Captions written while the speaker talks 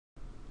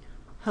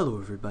Hello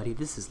everybody,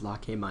 this is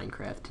Locke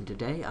Minecraft, and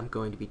today I'm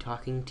going to be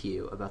talking to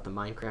you about the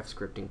Minecraft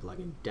scripting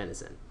plugin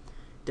Denizen.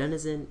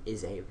 Denizen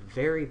is a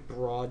very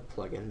broad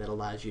plugin that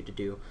allows you to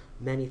do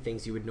many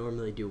things you would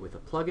normally do with a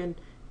plugin,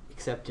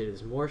 except it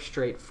is more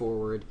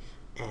straightforward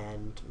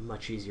and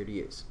much easier to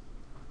use.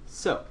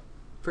 So,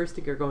 first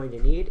thing you're going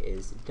to need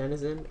is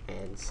Denizen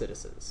and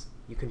Citizens.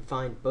 You can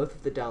find both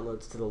of the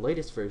downloads to the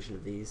latest version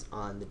of these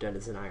on the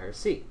Denizen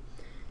IRC.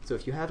 So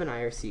if you have an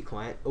IRC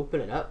client, open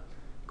it up,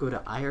 go to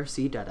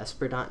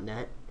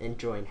irc.esper.net and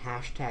join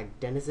hashtag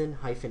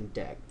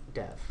Denizen-dev.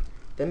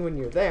 Then when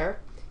you're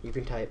there, you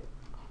can type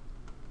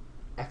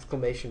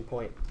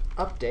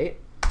 !update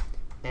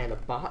and a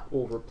bot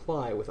will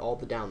reply with all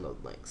the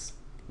download links.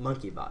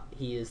 MonkeyBot,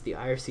 he is the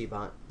IRC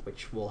bot,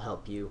 which will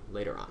help you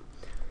later on.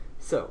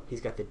 So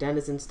he's got the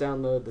Denizens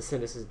download, the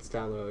Citizens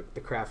download,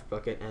 the Craft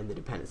Bucket, and the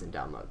Denizen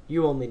download.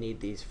 You only need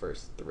these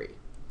first three.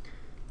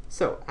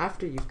 So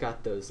after you've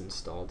got those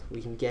installed,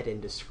 we can get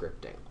into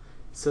scripting.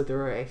 So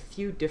there are a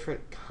few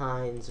different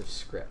kinds of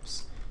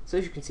scripts. So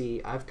as you can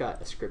see, I've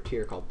got a script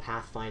here called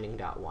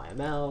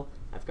pathfinding.yml,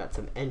 I've got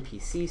some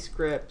NPC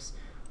scripts,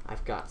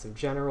 I've got some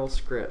general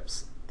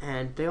scripts,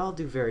 and they all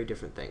do very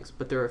different things,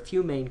 but there are a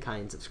few main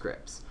kinds of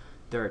scripts.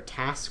 There are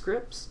task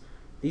scripts.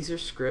 These are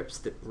scripts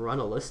that run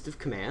a list of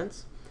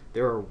commands.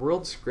 There are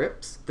world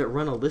scripts that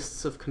run a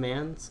list of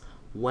commands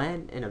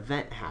when an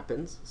event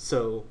happens.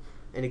 So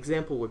an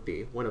example would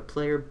be when a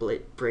player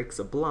breaks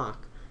a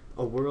block,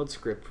 a world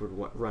script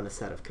would run a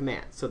set of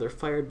commands. So they're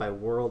fired by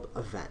world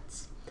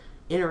events.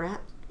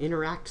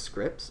 Interact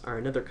scripts are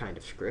another kind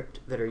of script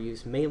that are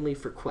used mainly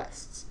for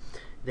quests.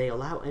 They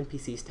allow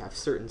NPCs to have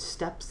certain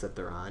steps that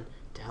they're on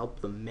to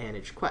help them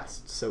manage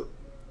quests. So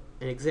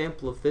an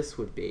example of this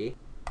would be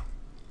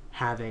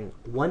having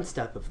one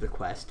step of the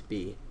quest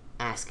be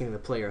asking the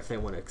player if they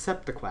want to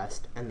accept the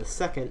quest, and the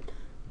second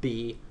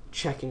be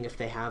checking if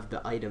they have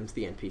the items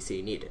the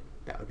NPC needed.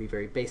 That would be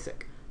very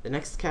basic. The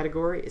next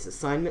category is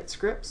assignment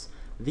scripts.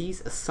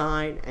 These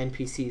assign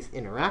NPCs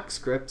interact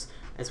scripts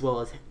as well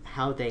as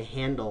how they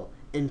handle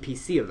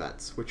NPC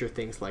events, which are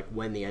things like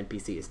when the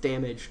NPC is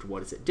damaged,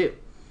 what does it do?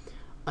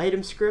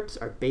 Item scripts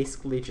are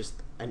basically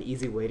just an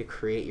easy way to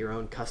create your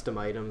own custom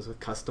items with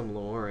custom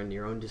lore and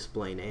your own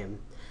display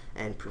name.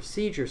 And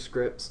procedure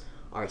scripts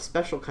are a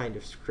special kind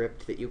of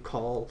script that you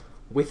call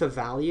with a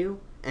value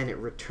and it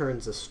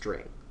returns a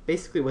string.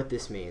 Basically what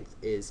this means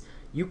is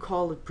you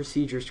call a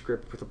procedure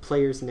script with a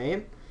player's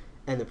name,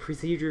 and the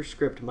procedure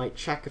script might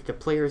check if the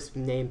player's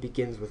name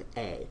begins with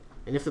A.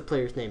 And if the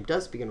player's name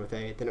does begin with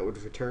A, then it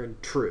would return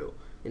true.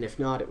 And if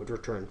not, it would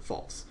return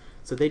false.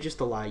 So they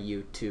just allow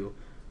you to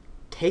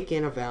take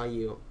in a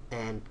value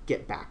and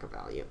get back a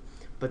value.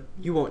 But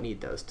you won't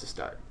need those to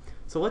start.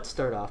 So let's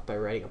start off by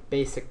writing a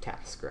basic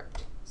task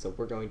script. So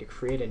we're going to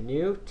create a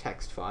new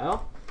text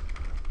file,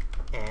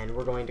 and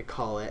we're going to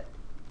call it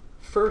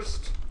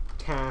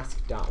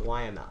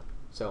firsttask.yml.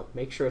 So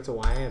make sure it's a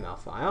YML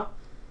file.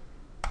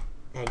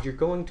 And you're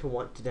going to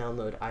want to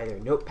download either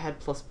Notepad++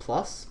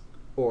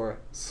 or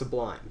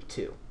Sublime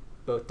too.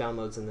 Both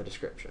downloads in the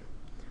description.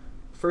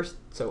 First,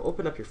 so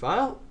open up your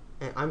file,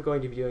 and I'm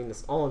going to be doing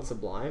this all in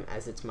Sublime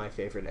as it's my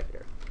favorite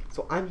editor.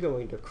 So I'm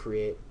going to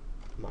create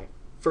my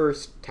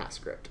first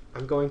task script.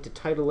 I'm going to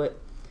title it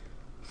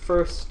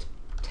first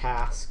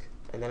task,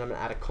 and then I'm going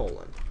to add a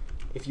colon.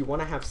 If you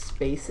want to have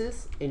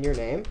spaces in your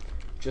name,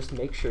 just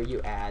make sure you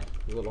add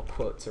little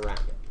quotes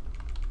around it,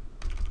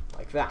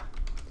 like that.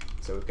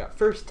 So we've got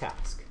first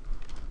task.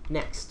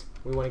 Next,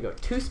 we want to go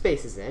 2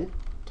 spaces in,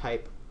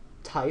 type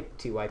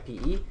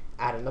TYPE,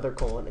 add another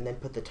colon, and then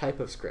put the type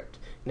of script.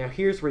 Now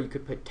here's where you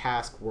could put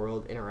task,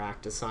 world,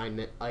 interact,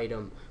 assignment,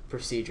 item,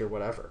 procedure,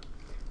 whatever.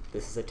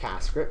 This is a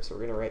task script, so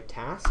we're going to write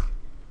task.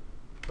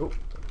 Oh,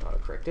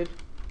 auto-corrected.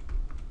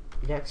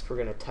 Next, we're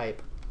going to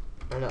type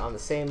on the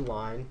same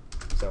line,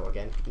 so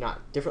again,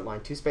 not different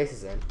line, 2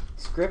 spaces in,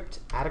 script,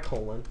 add a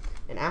colon,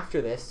 and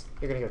after this,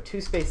 you're going to go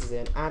 2 spaces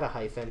in, add a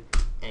hyphen,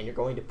 and you're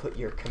going to put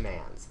your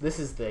commands. This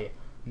is the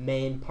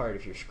main part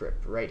of your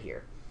script right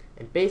here.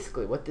 And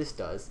basically what this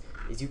does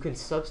is you can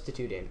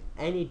substitute in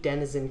any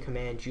Denizen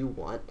command you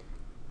want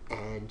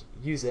and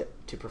use it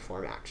to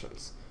perform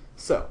actions.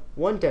 So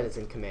one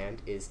Denizen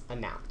command is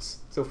announce.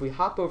 So if we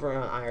hop over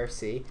on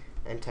IRC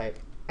and type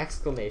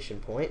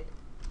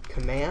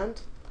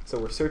 !command, so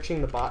we're searching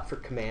the bot for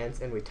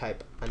commands and we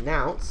type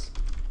announce,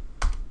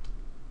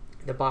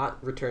 the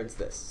bot returns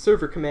this,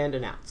 server command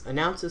announce.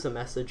 Announce is a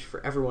message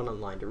for everyone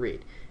online to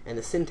read. And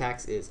the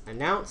syntax is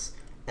announce,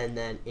 and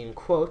then in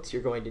quotes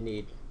you're going to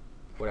need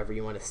whatever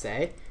you want to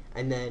say.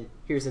 And then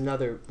here's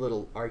another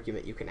little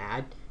argument you can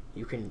add.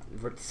 You can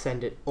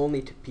send it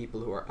only to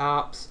people who are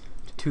ops,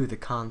 to the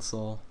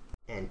console,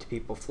 and to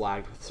people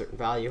flagged with a certain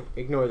value.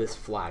 Ignore this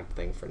flagged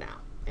thing for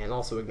now, and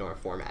also ignore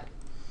format.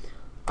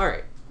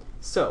 Alright,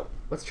 so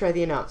let's try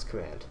the announce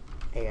command.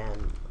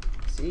 And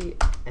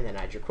then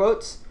add your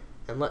quotes.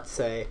 And let's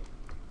say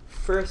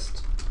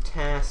first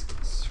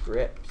task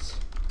script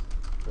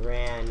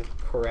ran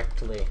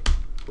correctly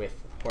with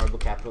horrible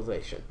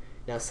capitalization.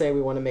 Now say we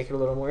want to make it a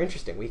little more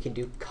interesting. We can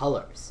do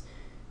colors.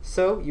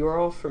 So you are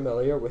all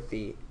familiar with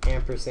the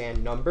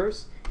ampersand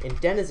numbers. In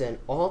Denizen,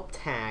 all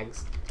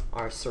tags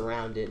are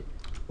surrounded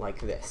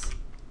like this.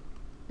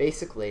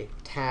 Basically,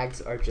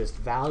 tags are just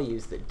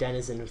values that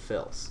Denizen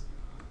fills.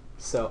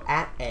 So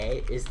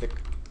 @A is the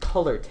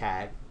color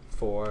tag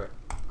for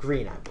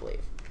green, I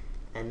believe.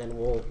 And then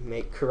we'll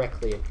make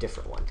correctly a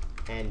different one.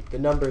 And the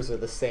numbers are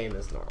the same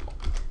as normal.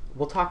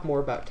 We'll talk more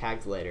about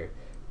tags later,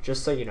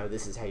 just so you know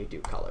this is how you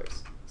do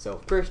colors.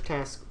 So first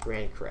task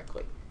ran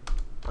correctly.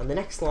 On the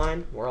next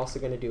line, we're also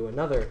going to do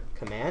another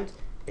command.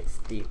 It's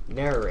the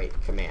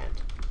narrate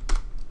command.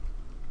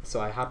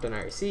 So I hopped on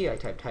IRC, I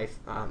typed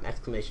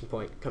exclamation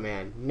point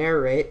command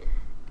narrate,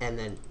 and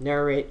then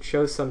narrate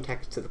shows some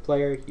text to the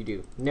player. You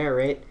do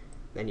narrate,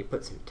 then you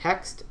put some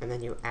text, and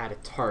then you add a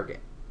target.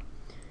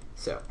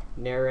 So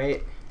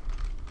narrate,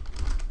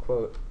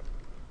 quote,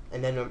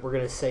 and then we're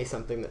going to say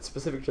something that's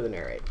specific to the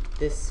narrate.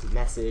 This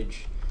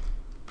message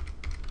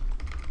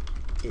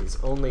is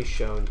only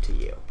shown to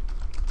you.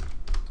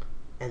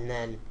 And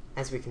then,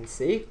 as we can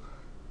see,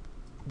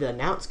 the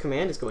announce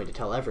command is going to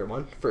tell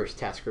everyone first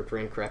task script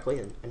ran correctly,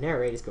 and a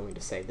narrate is going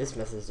to say this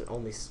message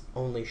is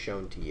only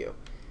shown to you.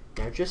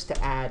 Now, just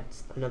to add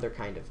another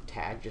kind of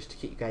tag, just to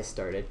get you guys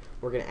started,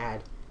 we're going to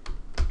add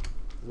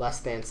 >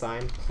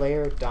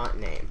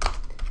 player.name.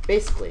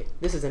 Basically,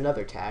 this is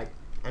another tag,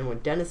 and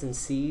when Denizen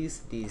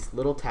sees these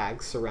little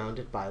tags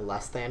surrounded by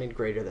less than and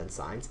greater than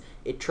signs,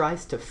 it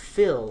tries to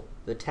fill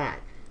the tag.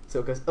 So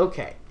it goes,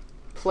 okay,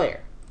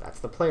 player, that's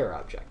the player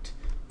object.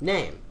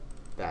 Name,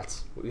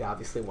 we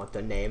obviously want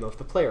the name of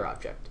the player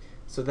object.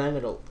 So then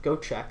it'll go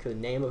check the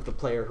name of the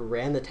player who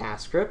ran the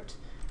task script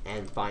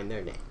and find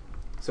their name.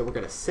 So we're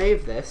going to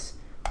save this.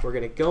 We're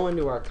going to go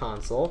into our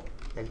console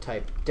and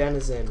type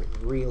Denizen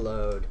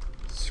reload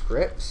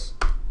scripts.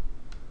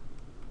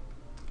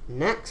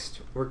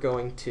 Next, we're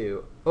going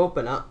to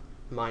open up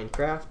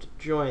Minecraft,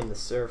 join the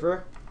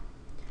server.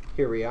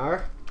 Here we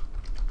are.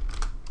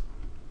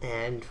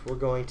 And we're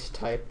going to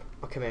type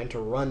a command to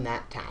run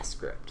that task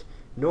script.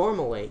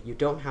 Normally, you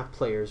don't have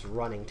players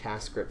running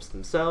task scripts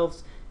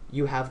themselves.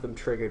 You have them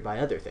triggered by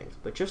other things.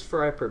 But just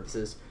for our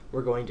purposes,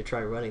 we're going to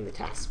try running the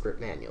task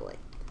script manually.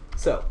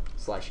 So,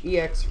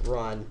 /ex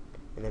run,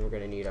 and then we're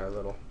going to need our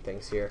little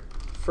things here.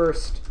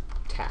 First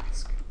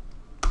task.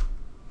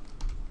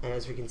 And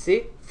as we can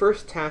see,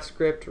 first task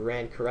script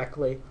ran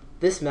correctly.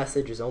 This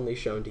message is only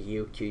shown to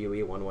you,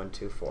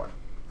 QUE1124.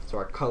 So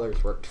our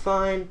colors worked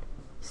fine,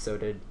 so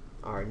did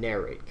our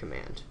narrate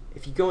command.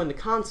 If you go in the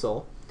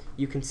console,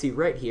 you can see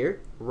right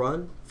here,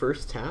 run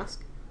first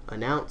task,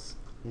 announce,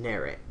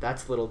 narrate.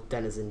 That's little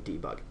Denizen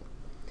debugging.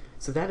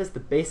 So that is the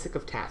basic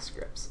of task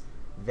scripts.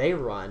 They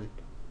run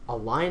a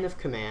line of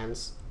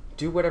commands,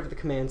 do whatever the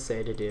commands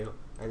say to do,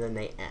 and then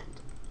they end.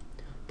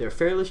 They're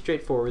fairly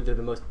straightforward. They're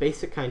the most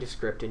basic kind of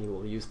script, and you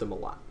will use them a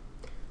lot.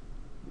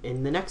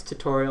 In the next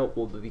tutorial,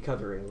 we'll be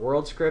covering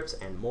world scripts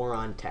and more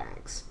on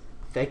tags.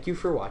 Thank you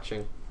for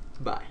watching.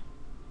 Bye.